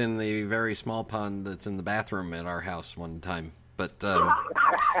dropped in the very small pond that's in the bathroom at our house one time. But,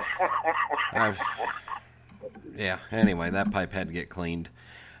 yeah, anyway, that pipe had to get cleaned.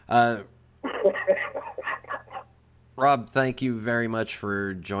 Rob, thank you very much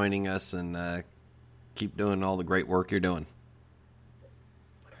for joining us, and keep doing all the great work you're doing.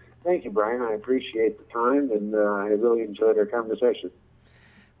 Thank you, Brian. I appreciate the time, and I really enjoyed our conversation.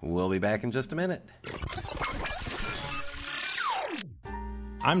 We'll be back in just a minute.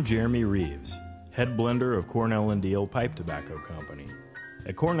 I'm Jeremy Reeves, head blender of Cornell & Deal Pipe Tobacco Company.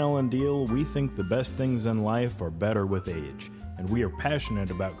 At Cornell & Deal, we think the best things in life are better with age, and we are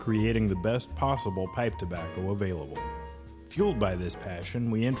passionate about creating the best possible pipe tobacco available. Fueled by this passion,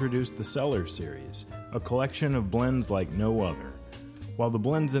 we introduced the Cellar Series, a collection of blends like no other. While the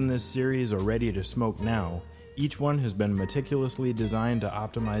blends in this series are ready to smoke now, each one has been meticulously designed to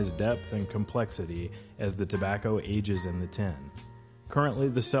optimize depth and complexity as the tobacco ages in the tin. Currently,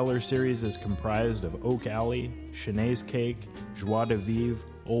 the Cellar Series is comprised of Oak Alley, Chenaise Cake, Joie de Vivre,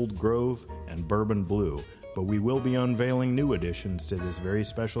 Old Grove, and Bourbon Blue, but we will be unveiling new additions to this very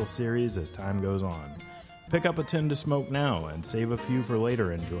special series as time goes on. Pick up a tin to smoke now and save a few for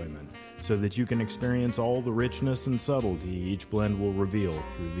later enjoyment, so that you can experience all the richness and subtlety each blend will reveal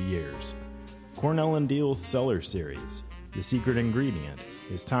through the years. Cornell & Deal's Cellar Series. The secret ingredient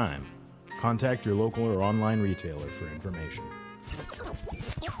is time. Contact your local or online retailer for information.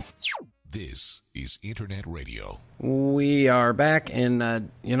 This is Internet Radio. We are back, and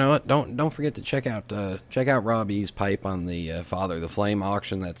you know what? Don't forget to check out RobE's pipe on the Father the Flame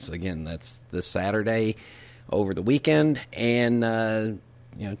auction. That's this Saturday over the weekend, and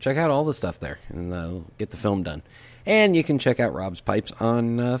check out all the stuff there, and get the film done. And you can check out Rob's pipes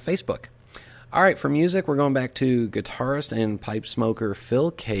on Facebook. All right, for music, we're going back to guitarist and pipe smoker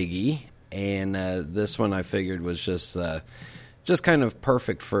Phil Kagi, and this one I figured was just kind of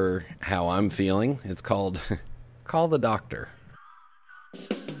perfect for how I'm feeling. It's called Call the Doctor.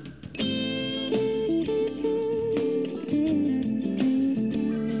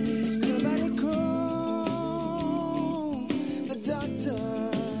 Somebody call the doctor,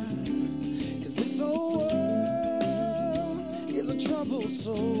 'cause this whole world is a troubled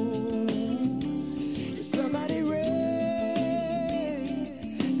soul. Somebody ring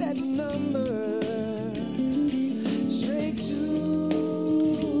that number straight to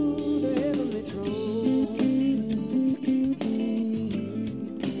the heavenly throne.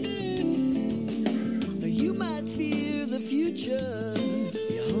 You might fear the future,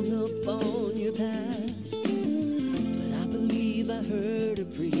 you're hung up on your past, but I believe I heard a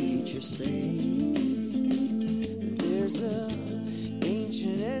preacher say that there's an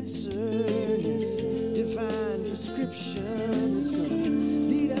ancient answer, this divine prescription is gonna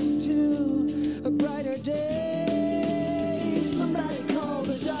lead us to a brighter day. Somebody call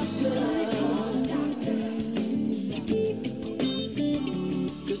the doctor.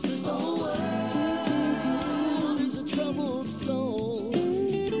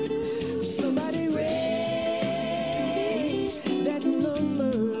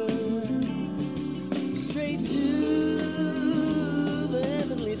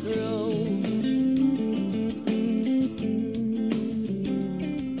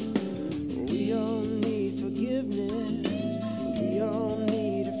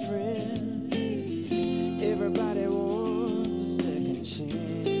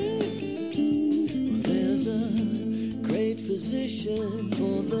 permission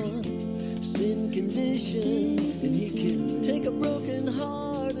for the sin condition, and he can take a broken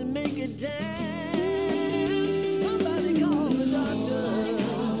heart and make it dance. Somebody call the doctor.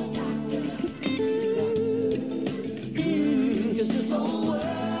 'Cause this whole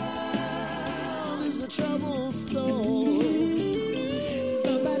world is a troubled soul.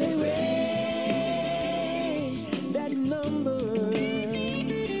 Somebody ring that number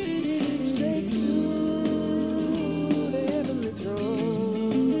straight to the heavenly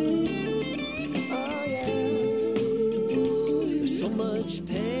throne. Oh yeah, there's so much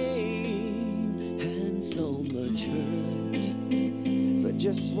pain and so much hurt, but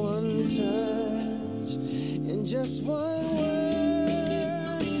just one touch and just one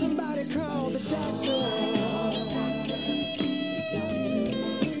word. Somebody call the doctor.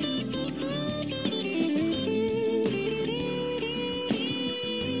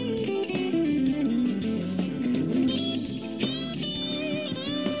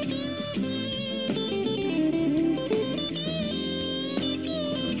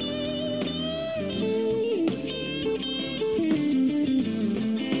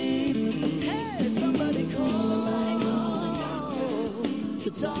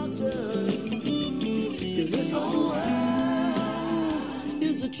 This whole world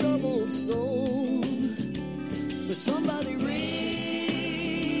is a troubled soul. But somebody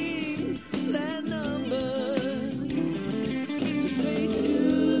ring that number straight to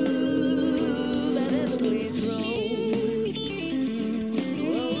that heavenly throne.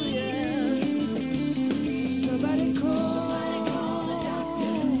 Oh yeah, somebody call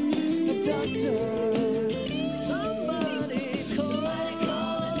the doctor. Somebody call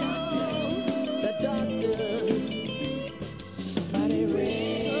that doctor. Somebody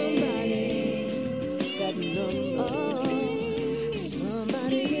ring, somebody that number.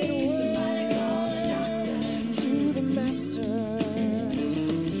 Somebody get word to the master.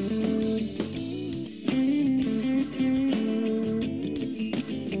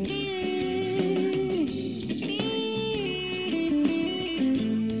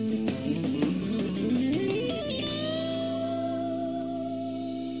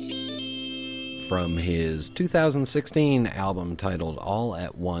 From his 2016 album titled All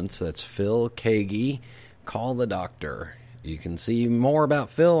at Once, that's Phil Keaggy, Call the Doctor. You can see more about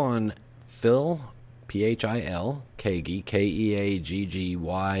Phil on Phil, Phil, Keaggy,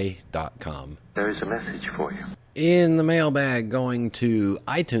 KEAGGY.com. There's a message for you. In the mailbag, going to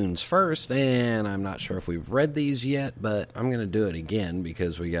iTunes first, and I'm not sure if we've read these yet, but I'm going to do it again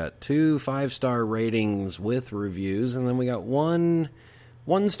because we got 2 5-star ratings with reviews, and then we got one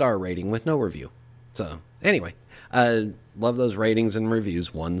 1-star rating with no review. So, anyway, love those ratings and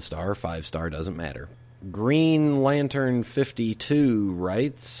reviews. 1 star, 5-star, doesn't matter. Green Lantern 52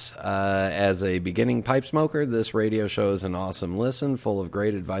 writes, as a beginning pipe smoker, this radio show is an awesome listen, full of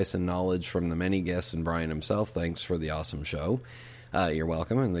great advice and knowledge from the many guests and Brian himself. Thanks for the awesome show. You're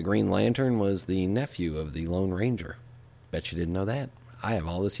welcome. And the Green Lantern was the nephew of the Lone Ranger. Bet you didn't know that. I have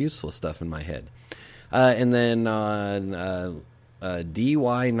all this useless stuff in my head. And then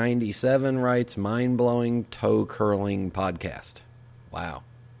DY97 writes, mind-blowing toe-curling podcast. Wow.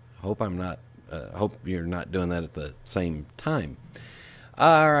 Hope you're not doing that at the same time.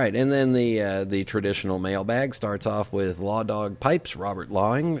 All right, and then the traditional mailbag starts off with Law Dog Pipes. Robert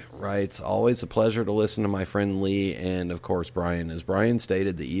Lawing writes, always a pleasure to listen to my friend Lee and, of course, Brian. As Brian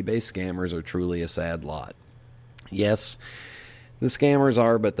stated, the eBay scammers are truly a sad lot. Yes, the scammers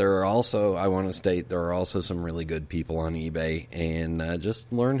are, but there are also, I want to state, there are also some really good people on eBay, and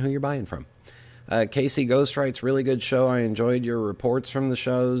just learn who you're buying from. Casey Ghost writes, really good show. I enjoyed your reports from the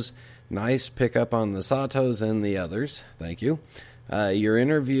shows. Nice pickup on the Satos and the others. Thank you. Your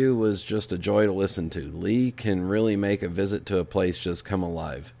interview was just a joy to listen to. Lee can really make a visit to a place just come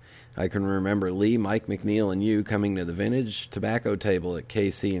alive. I can remember Lee, Mike McNeil, and you coming to the vintage tobacco table at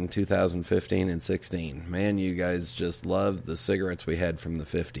KC in 2015 and 16. Man, you guys just loved the cigarettes we had from the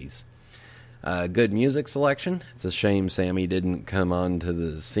 50s. Good music selection. It's a shame Sammy didn't come onto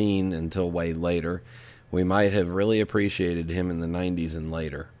the scene until way later. We might have really appreciated him in the 90s and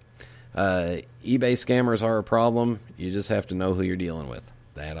later. eBay scammers are a problem. You just have to know who you're dealing with.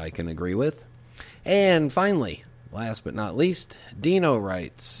 That I can agree with. And finally, last but not least, Dino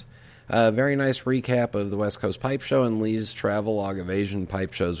writes, very nice recap of the West Coast Pipe Show, and Lee's travelogue of Asian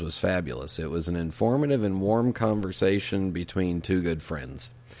pipe shows was fabulous. It was an informative and warm conversation between two good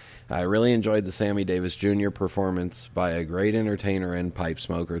friends. I really enjoyed the Sammy Davis Jr. performance by a great entertainer and pipe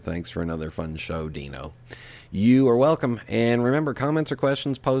smoker. Thanks for another fun show, Dino. You are welcome. And remember, comments or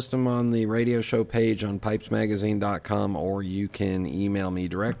questions, post them on the radio show page on PipesMagazine.com, or you can email me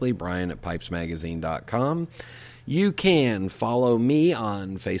directly, Brian at PipesMagazine.com. You can follow me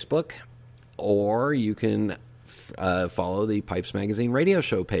on Facebook, or you can follow the Pipes Magazine radio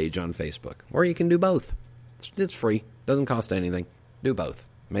show page on Facebook, or you can do both. It's free. Doesn't cost anything. Do both.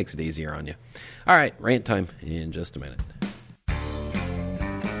 Makes it easier on you. All right, rant time in just a minute.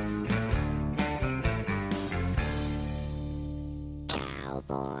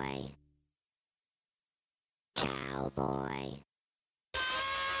 Cowboy. Cowboy.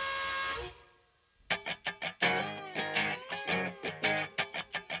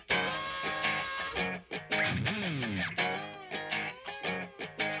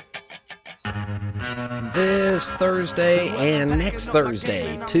 This Thursday and next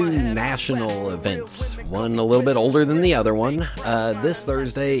Thursday, two national events. One a little bit older than the other one. This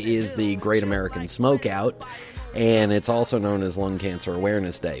Thursday is the Great American Smokeout, and it's also known as Lung Cancer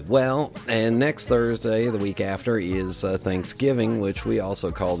Awareness Day. Well, and next Thursday, the week after, is Thanksgiving, which we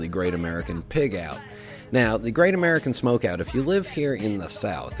also call the Great American Pig Out. Now, the Great American Smokeout, if you live here in the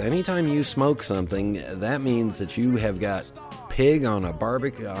South, anytime you smoke something, that means that you have got pig on a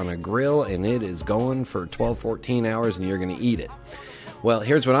barbecue, on a grill, and it is going for 12, 14 hours, and you're going to eat it. Well,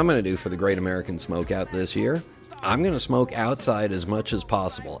 here's what I'm going to do for the Great American Smokeout this year. I'm going to smoke outside as much as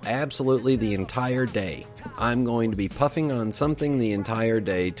possible, absolutely the entire day. I'm going to be puffing on something the entire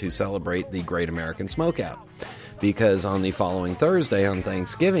day to celebrate the Great American Smokeout. Because on the following Thursday, on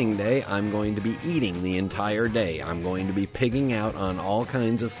Thanksgiving Day, I'm going to be eating the entire day. I'm going to be pigging out on all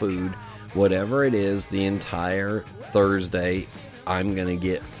kinds of food, whatever it is, the entire Thursday. I'm going to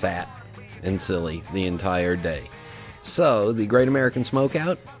get fat and silly the entire day. So, the Great American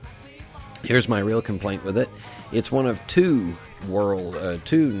Smokeout, here's my real complaint with it. It's one of two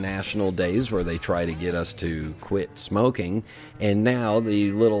national days where they try to get us to quit smoking, and now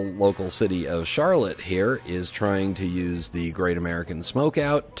the little local city of Charlotte here is trying to use the Great American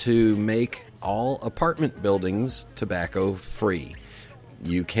Smokeout to make all apartment buildings tobacco free.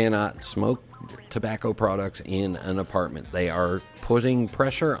 You cannot smoke tobacco products in an apartment. They are putting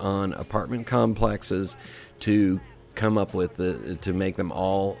pressure on apartment complexes to come up with to make them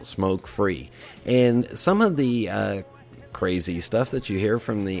all smoke free. And some of the crazy stuff that you hear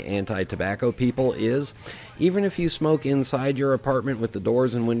from the anti-tobacco people is, even if you smoke inside your apartment with the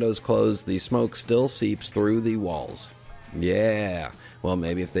doors and windows closed, the smoke still seeps through the walls. Yeah, well,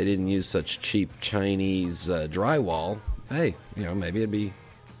 maybe if they didn't use such cheap Chinese drywall, hey, maybe it'd be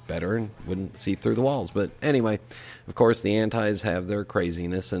better and wouldn't seep through the walls. But anyway, of course, the antis have their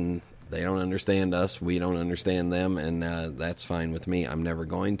craziness, and they don't understand us. We don't understand them, and that's fine with me. I'm never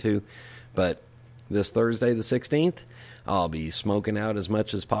going to. But this Thursday, the 16th, I'll be smoking out as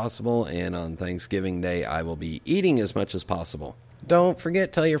much as possible, and on Thanksgiving Day, I will be eating as much as possible. Don't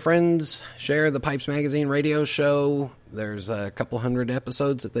forget, tell your friends, share the Pipes Magazine radio show. There's a couple hundred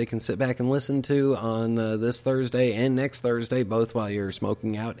episodes that they can sit back and listen to on this Thursday and next Thursday, both while you're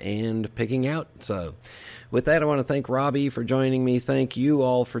smoking out and picking out. So with that, I want to thank RobE for joining me. Thank you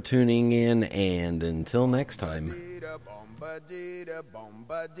all for tuning in, and until next time.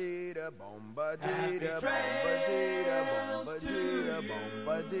 Happy trails to you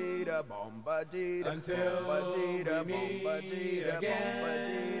until we meet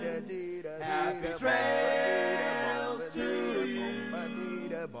again. Happy trails to you.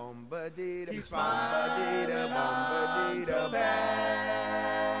 Keep smiling until then.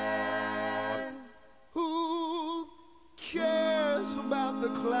 Who cares about the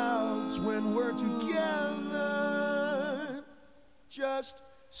clouds when we're together? Just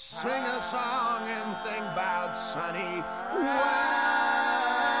sing a song and think about sunny weather.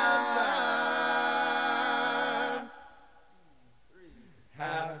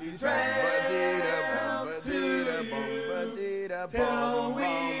 Happy trails to you till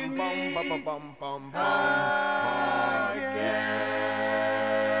we meet again.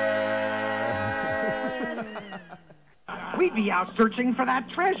 We'd be out searching for that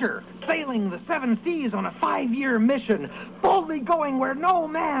treasure, sailing the 7 seas on a 5-year mission, boldly going where no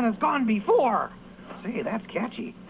man has gone before. Say, that's catchy.